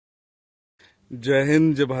जय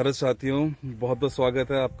हिंद, जय भारत साथियों, बहुत बहुत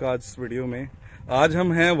स्वागत है आपका आज इस वीडियो में। आज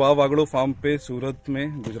हम हैं वागड़ो फार्म पे सूरत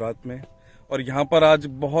में, गुजरात में। और यहाँ पर आज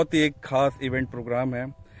बहुत ही एक खास इवेंट प्रोग्राम है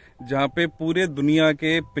जहाँ पे पूरे दुनिया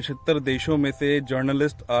के 75 देशों में से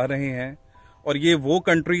जर्नलिस्ट आ रहे हैं। और ये वो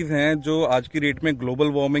कंट्रीज हैं जो आज की डेट में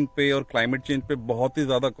ग्लोबल वार्मिंग पे और क्लाइमेट चेंज पे बहुत ही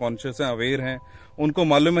ज्यादा कॉन्शियस हैं, अवेयर हैं। उनको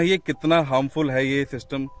मालूम है ये कितना हार्मफुल है ये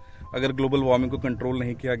सिस्टम अगर ग्लोबल वार्मिंग को कंट्रोल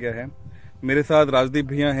नहीं किया गया है। मेरे साथ राजदीप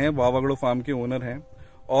भैया हैं, वागड़ो फार्म के ओनर हैं।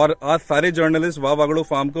 और आज सारे जर्नलिस्ट वागड़ो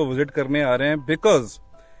फार्म को विजिट करने आ रहे हैं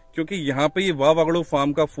क्योंकि यहाँ पे ये वागड़ो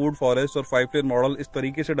फार्म का फूड फॉरेस्ट और 5 ईयर मॉडल इस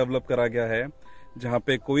तरीके से डेवलप करा गया है जहाँ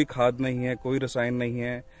पे कोई खाद नहीं है, कोई रसायन नहीं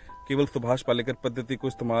है, केवल सुभाष पालेकर पद्धति को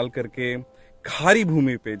इस्तेमाल करके खारी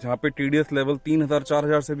भूमि पे जहाँ पे टीडीएस लेवल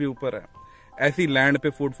 3000-4000 से भी ऊपर है, ऐसी लैंड पे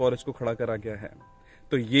फूड फॉरेस्ट को खड़ा करा गया है।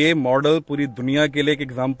 तो ये मॉडल पूरी दुनिया के लिए एक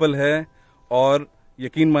एग्जाम्पल है। और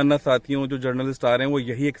यकीन मानना साथियों, जो जर्नलिस्ट आ रहे हैं वो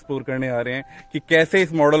यही एक्सप्लोर करने आ रहे हैं कि कैसे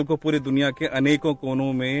इस मॉडल को पूरी दुनिया के अनेकों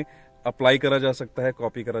कोनों में अप्लाई करा जा सकता है,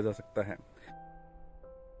 कॉपी करा जा सकता है।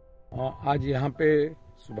 आज यहाँ पे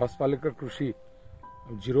सुभाष पालेकर कृषि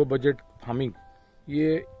जीरो बजट फार्मिंग,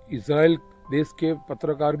 ये इजराइल देश के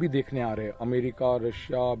पत्रकार भी देखने आ रहे हैं। America,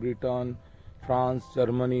 Russia, Britain, France,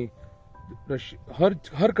 Germany,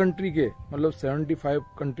 हर कंट्री के मतलब 75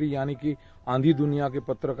 कंट्री यानी कि आंधी दुनिया के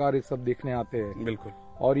पत्रकार ये सब देखने आते हैं। बिल्कुल।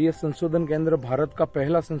 और ये संशोधन केंद्र भारत का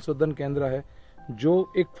पहला संशोधन केंद्र है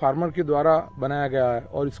जो एक फार्मर के द्वारा बनाया गया है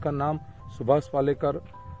और इसका नाम सुभाष पालेकर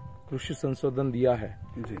कृषि संशोधन दिया है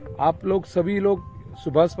जी। आप लोग सभी लोग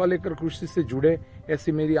सुभाष पालेकर कृषि से जुड़े,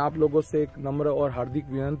 ऐसी मेरी आप लोगों से एक नम्र और हार्दिक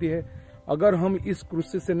विनती है। अगर हम इस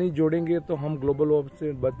कृषि से नहीं जोड़ेंगे तो हम ग्लोबल वार्मिंग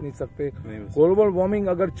से बच नहीं सकते। ग्लोबल वार्मिंग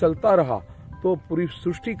अगर चलता रहा तो पूरी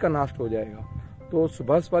सृष्टि का नाश हो जाएगा। तो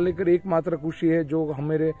सुभाष पालेकर एकमात्र कृषि है जो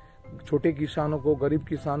हमारे छोटे किसानों को, गरीब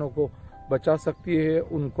किसानों को बचा सकती है,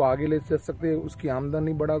 उनको आगे ले जा सकते हैं, उसकी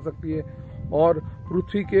आमदनी बढ़ा सकती है और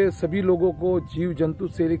पृथ्वी के सभी लोगों को, जीव जंतु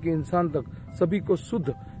से लेकर इंसान तक सभी को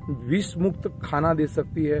शुद्ध विष मुक्त खाना दे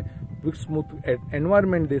सकती है, विष मुक्त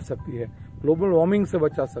एनवायरमेंट दे सकती है, ग्लोबल वार्मिंग से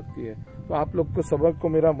बचा सकती है। तो आप लोग को सबको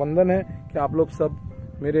मेरा वंदन है कि आप लोग सब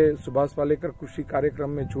मेरे सुभाष पालेकर कृषि कार्यक्रम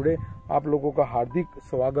में जुड़े। आप लोगों का हार्दिक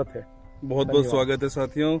स्वागत है। बहुत बहुत स्वागत है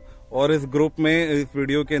साथियों। और इस ग्रुप में, इस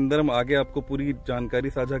वीडियो के अंदर हम आगे आपको पूरी जानकारी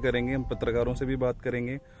साझा करेंगे। हम पत्रकारों से भी बात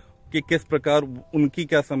करेंगे कि किस प्रकार उनकी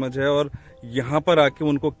क्या समझ है और यहाँ पर आके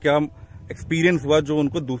उनको क्या एक्सपीरियंस हुआ जो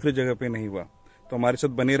उनको दूसरी जगह पे नहीं हुआ। तो हमारे साथ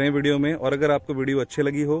बने रहें वीडियो में। और अगर आपको वीडियो अच्छी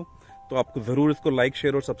लगी हो तो आपको जरूर इसको लाइक,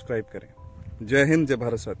 शेयर और सब्सक्राइब करें। जय हिंद, जय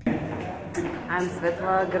भारत साथियों। I'm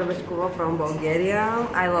Svetla Grbeškova from Bulgaria.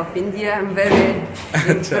 I love India. I'm very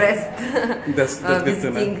impressed that's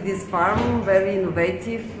visiting this farm. Very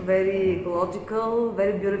innovative, very ecological,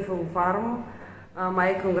 very beautiful farm. My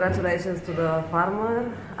congratulations to the farmer.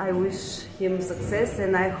 I wish him success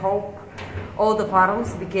and I hope all the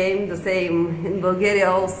farms became the same in Bulgaria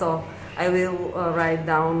also. I will write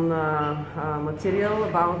down material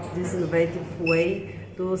about this innovative way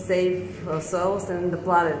to save ourselves and the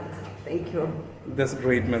planet. Thank you. That's a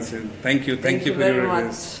great message. Thank you for very your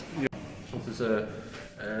much. This is a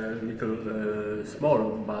little small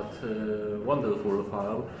but wonderful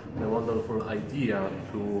farm, a wonderful idea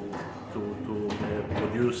to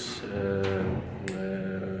produce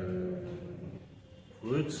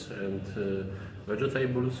fruits and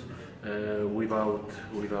vegetables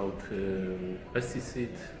without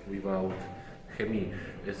pesticide, without chemie.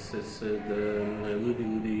 It's the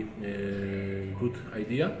really good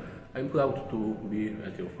idea. I'm proud to be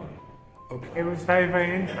at your farm. Okay. It was very,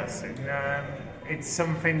 very interesting. It's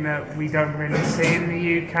something that we don't really see in the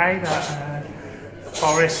UK, that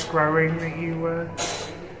forest growing that you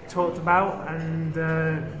talked about, and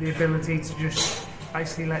the ability to just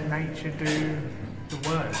basically let nature do the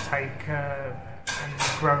work, take and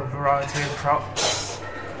grow a variety of crops,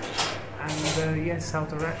 and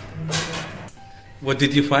self-direct. What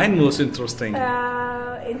did you find most interesting?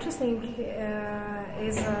 Interesting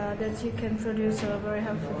is that you can produce a very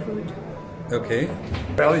healthy food. Okay.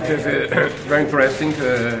 Well, it is very interesting,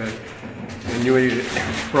 a new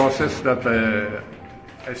process that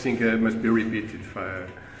I think must be repeated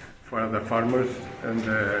for other farmers, and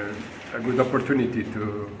a good opportunity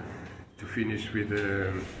to finish with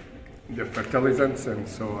the fertilizants and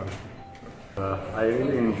so on. I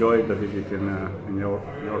really enjoyed the visit in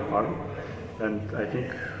your farm, and I think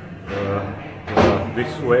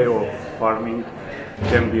this way of farming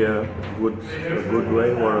can be a good way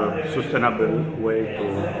or a sustainable way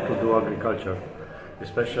to do agriculture,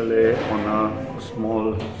 especially on a small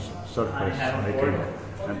surface, I think,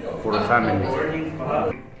 and for a family.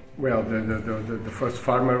 Well, the first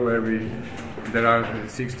farmer where there are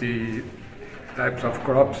 60 types of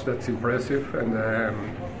crops. That's impressive, and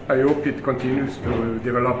I hope it continues to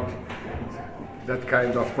develop that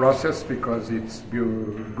kind of process, because it's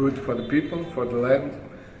good for the people, for the land.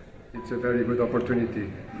 It's a very good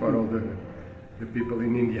opportunity for all the people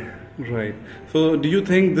in India. Right. So do you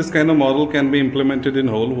think this kind of model can be implemented in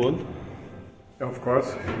whole world? Of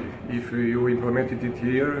course, if you implemented it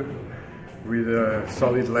here with a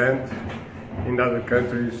solid land in other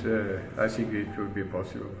countries, I think it will be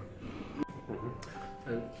possible.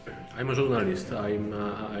 I'm a journalist. I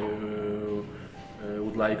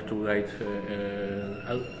would like to write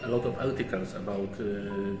a lot of articles about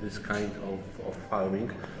this kind of farming.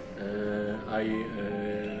 I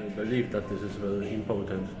believe that this is very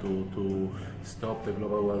important to stop the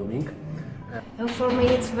global warming. For me,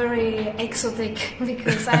 it's very exotic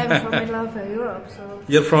because I'm from middle of Europe. So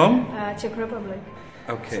You're from? Czech Republic.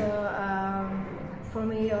 Okay. So for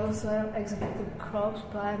me, also exotic crops,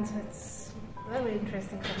 plants. It's very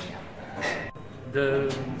interesting for me.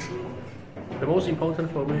 The most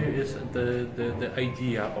important for me is the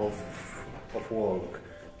idea of work.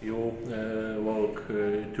 You work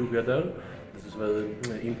together. This is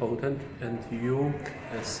very important, and you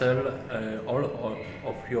sell all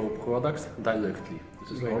of your products directly.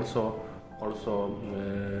 This is also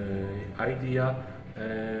idea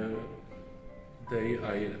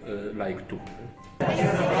I like too. It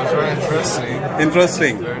was very interesting.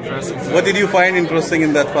 Interesting. Very interesting. What did you find interesting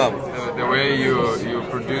in that farm? The way you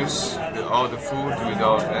produce all the food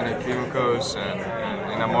without any chemicals and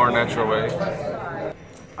in a more natural way.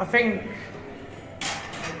 I think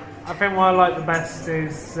what I like the best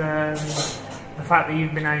is the fact that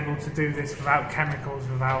you've been able to do this without chemicals,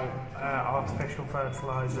 without artificial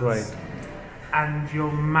fertilizers, Right. and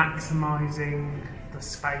you're maximising the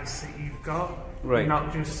space that you've got. Right. You're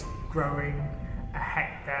not just growing a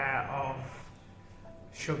hectare of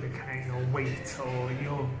sugarcane or wheat, or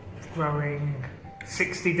you're growing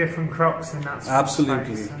 60 different crops in that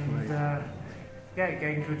Absolutely. space, and yeah,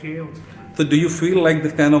 getting good yield. So do you feel like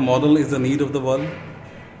this kind of model is the need of the world?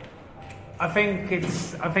 I think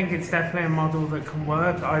it's definitely a model that can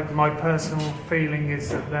work. My personal feeling is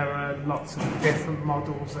that there are lots of different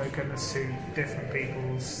models that are going to suit different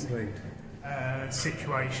people's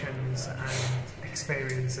situations and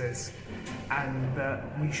experiences, and that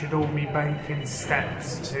we should all be making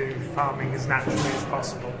steps to farming as naturally as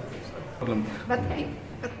possible. But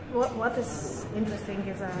what is interesting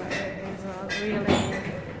is a really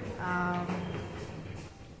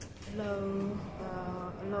low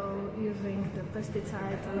using the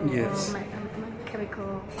pesticide, Yes.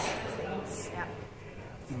 chemical things. Yeah.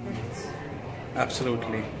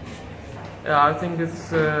 Absolutely. Yeah, I think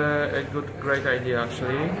it's a great idea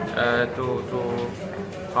actually to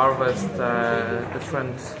harvest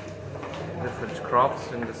different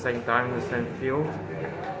crops in the same time in the same field.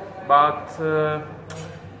 But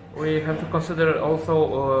we have to consider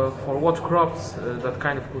also for what crops that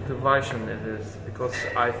kind of cultivation it is, because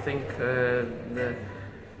I think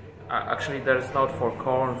actually there is not for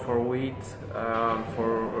corn, for wheat,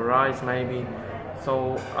 for rice maybe.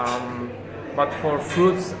 So, but for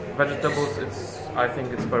fruits, vegetables, I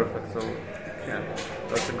think it's perfect. So, yeah,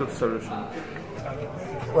 that's a good solution.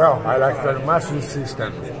 Well, I like very much this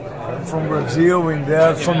system. I'm from Brazil, and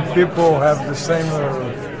there some people have the same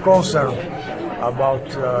concern about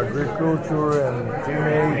agriculture and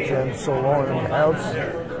climate and so on, and health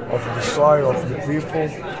of the soil of the people,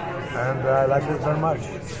 and I like it very much.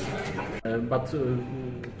 But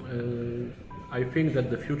I think that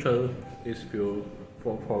the future is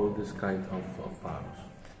for this kind of farms.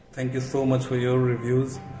 Thank you so much for your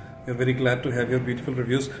reviews. We're very glad to have your beautiful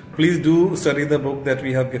reviews. Please do study the book that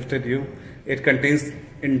we have gifted you. It contains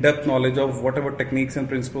in-depth knowledge of whatever techniques and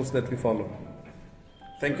principles that we follow.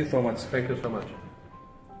 Thank you so much. Thank you so much.